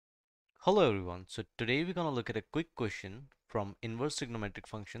Hello everyone. So today we're going to look at a quick question from inverse trigonometric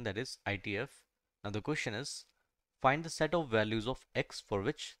function, that is ITF. Now the question is, find the set of values of x for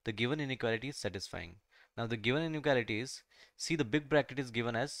which the given inequality is satisfying. Now the given inequality is, see, the big bracket is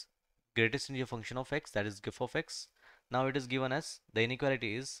given as greatest integer function of x, that is GIF of x. Now it is given as the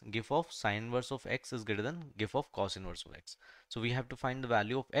inequality is GIF of sine inverse of x is greater than GIF of cos inverse of x. So we have to find the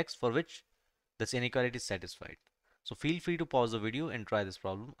value of x for which this inequality is satisfied. So feel free to pause the video and try this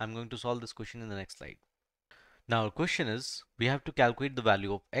problem. I'm going to solve this question in the next slide. Now our question is, we have to calculate the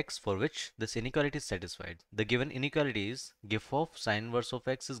value of x for which this inequality is satisfied. The given inequality is GIF of sine inverse of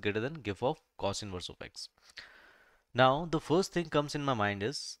x is greater than GIF of cos inverse of x. Now the first thing comes in my mind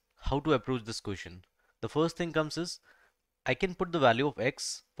is how to approach this question. The first thing comes is, I can put the value of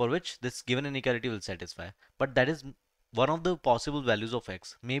x for which this given inequality will satisfy, but that is one of the possible values of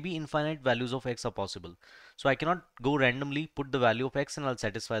x. Maybe infinite values of x are possible. So I cannot go randomly put the value of x and I'll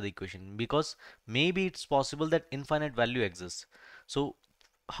satisfy the equation, because maybe it's possible that infinite value exists. So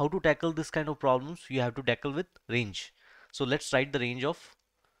how to tackle this kind of problems? You have to tackle with range. So let's write the range of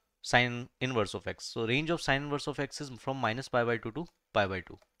sine inverse of x. So range of sine inverse of x is from minus pi by 2 to pi by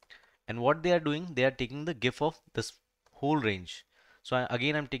 2. And what they are doing, they are taking the GIF of this whole range. So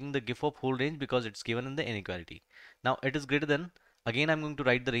again I'm taking the GIF of whole range because it's given in the inequality. Now it is greater than, again I'm going to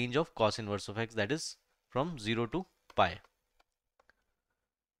write the range of cos inverse of x, that is from 0 to pi,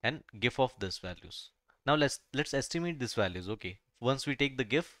 and GIF of this values. Now let's estimate these values. Okay, once we take the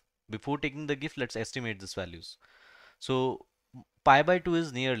GIF, before taking the GIF, let's estimate these values. So pi by 2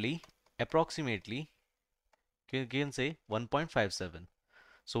 is nearly, approximately, you can say 1.57.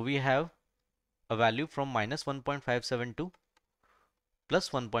 So we have a value from minus 1.57 to plus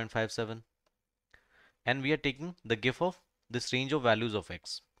 1.57, and we are taking the GIF of this range of values of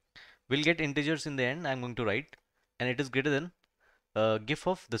x. We'll get integers in the end, I'm going to write, and it is greater than GIF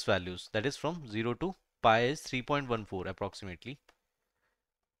of this values, that is from 0 to pi is 3.14 approximately.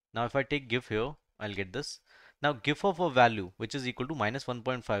 Now if I take GIF here, I'll get this. Now GIF of a value which is equal to minus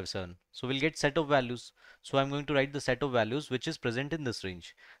 1.57, so we'll get set of values. So I'm going to write the set of values which is present in this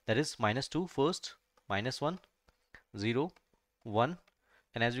range, that is minus 2 first, minus 1, 0, 1,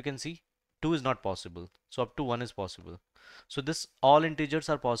 and as you can see 2 is not possible, so up to 1 is possible. So this all integers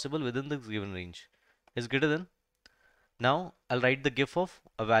are possible within the given range is greater than. Now I'll write the GIF of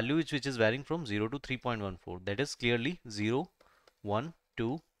a value which is varying from 0 to 3.14, that is clearly 0, 1,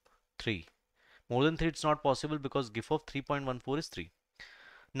 2, 3. More than 3 it's not possible because GIF of 3.14 is 3.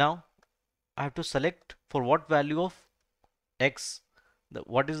 Now I have to select for what value of x,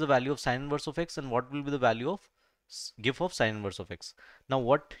 what is the value of sine inverse of x and what will be the value of GIF of sine inverse of x. Now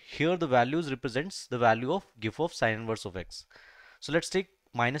what here the values represents the value of GIF of sine inverse of x. So let's take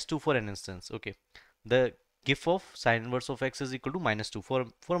minus 2 for an instance. Okay, the GIF of sine inverse of x is equal to minus 2 for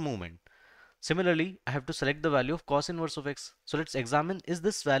a moment. Similarly, I have to select the value of cos inverse of x. So let's examine, is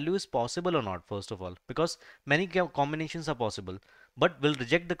this value is possible or not, first of all, because many combinations are possible, but we'll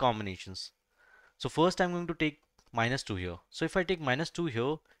reject the combinations. So first I'm going to take minus 2 here. So if I take minus 2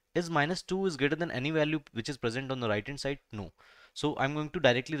 here, is minus 2 is greater than any value which is present on the right hand side? No. So I'm going to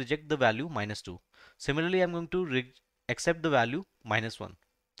directly reject the value minus 2. Similarly, I'm going to accept the value minus 1.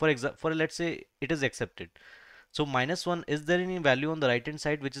 For let's say it is accepted. So minus 1, is there any value on the right hand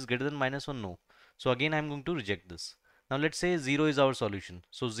side which is greater than minus 1? No. So again I'm going to reject this. Now let's say 0 is our solution.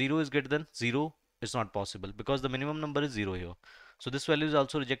 So 0 is greater than 0 is not possible because the minimum number is 0 here. So this value is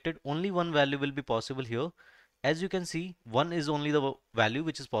also rejected. Only one value will be possible here. As you can see, 1 is only the value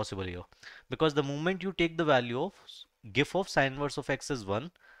which is possible here, because the moment you take the value of GIF of sine inverse of x is 1,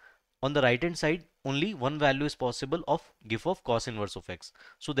 on the right hand side only one value is possible of GIF of cos inverse of x.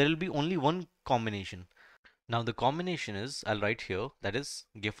 So there will be only one combination. Now the combination is, I'll write here, that is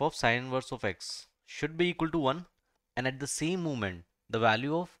GIF of sine inverse of x should be equal to 1, and at the same moment the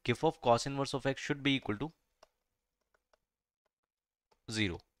value of GIF of cos inverse of x should be equal to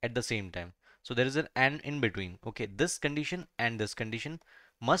 0 at the same time. So there is an and in between. Okay, this condition and this condition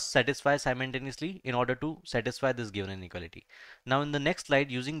must satisfy simultaneously in order to satisfy this given inequality. Now in the next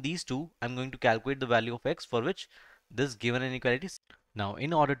slide, using these two, I'm going to calculate the value of x for which this given inequality. Now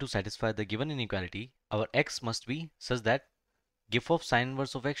in order to satisfy the given inequality, our x must be such that GIF of sine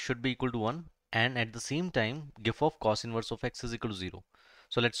inverse of x should be equal to 1, and at the same time GIF of cos inverse of x is equal to 0.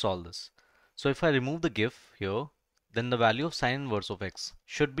 So let's solve this. So if I remove the GIF here, then the value of sine inverse of x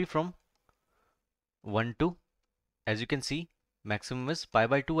should be from 1 to, as you can see, maximum is pi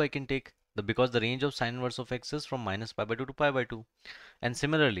by 2 I can take, because the range of sine inverse of x is from minus pi by 2 to pi by 2. And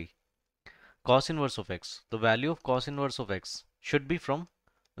similarly, cos inverse of x, the value of cos inverse of x should be from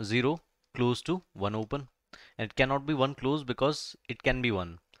 0 close to 1 open. And it cannot be 1 close because it can be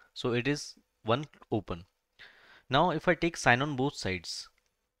 1. So it is 1 open. Now if I take sine on both sides,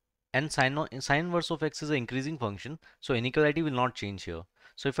 and sine inverse of x is an increasing function, so inequality will not change here.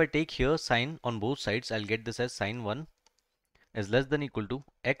 So if I take here sine on both sides, I'll get this as sine 1 is less than equal to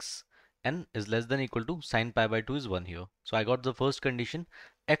x and is less than equal to sine pi by 2 is 1 here. So I got the first condition,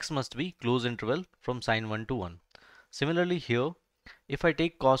 x must be closed interval from sine 1 to 1. Similarly here, if I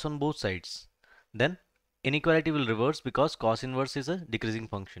take cos on both sides, then inequality will reverse because cos inverse is a decreasing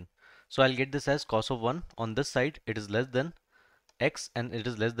function. So I'll get this as cos of 1 on this side, it is less than x and it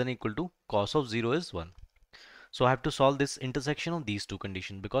is less than equal to cos of 0 is 1. So I have to solve this intersection of these two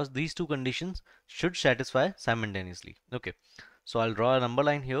conditions because these two conditions should satisfy simultaneously. Okay, so I'll draw a number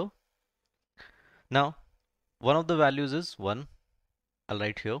line here. Now one of the values is 1. I'll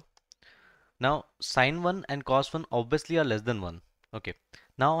write here. Now sine 1 and cos 1 obviously are less than 1. Okay,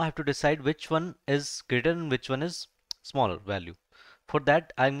 now I have to decide which one is greater and which one is smaller value. For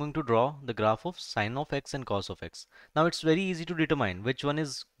that I'm going to draw the graph of sine of x and cos of x. Now it's very easy to determine which one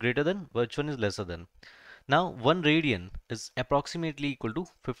is greater than, which one is lesser than. Now 1 radian is approximately equal to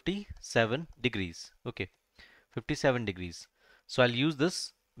 57 degrees. Okay, 57 degrees. So I'll use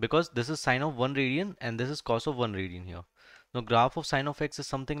this because this is sine of 1 radian and this is cos of 1 radian here. Now graph of sine of x is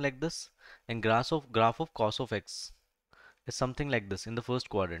something like this and graph of cos of x is something like this in the first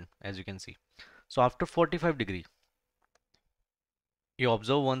quadrant, as you can see. So after 45 degree, you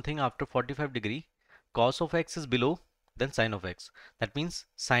observe one thing, after 45 degree, cos of x is below than sine of x. That means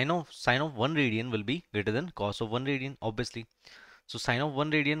sine of 1 radian will be greater than cos of 1 radian, obviously. So sine of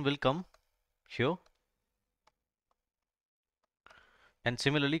 1 radian will come here, and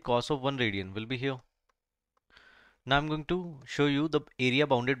similarly cos of 1 radian will be here. Now I'm going to show you the area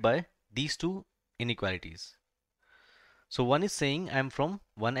bounded by these two inequalities. So one is saying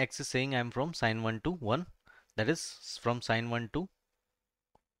one x is saying I'm from sine 1 to 1, that is from sine 1 to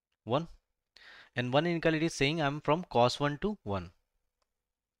 1, and one inequality is saying I'm from cos 1 to 1.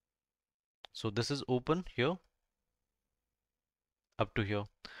 So this is open here up to here.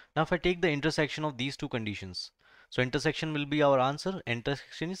 Now if I take the intersection of these two conditions, so intersection will be our answer.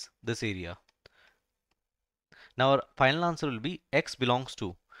 Intersection is this area. Now our final answer will be x belongs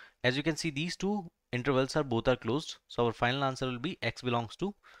to, as you can see these two intervals are both are closed, so our final answer will be x belongs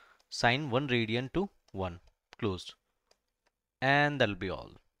to sine 1 radian to 1 closed, and that'll be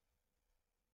all.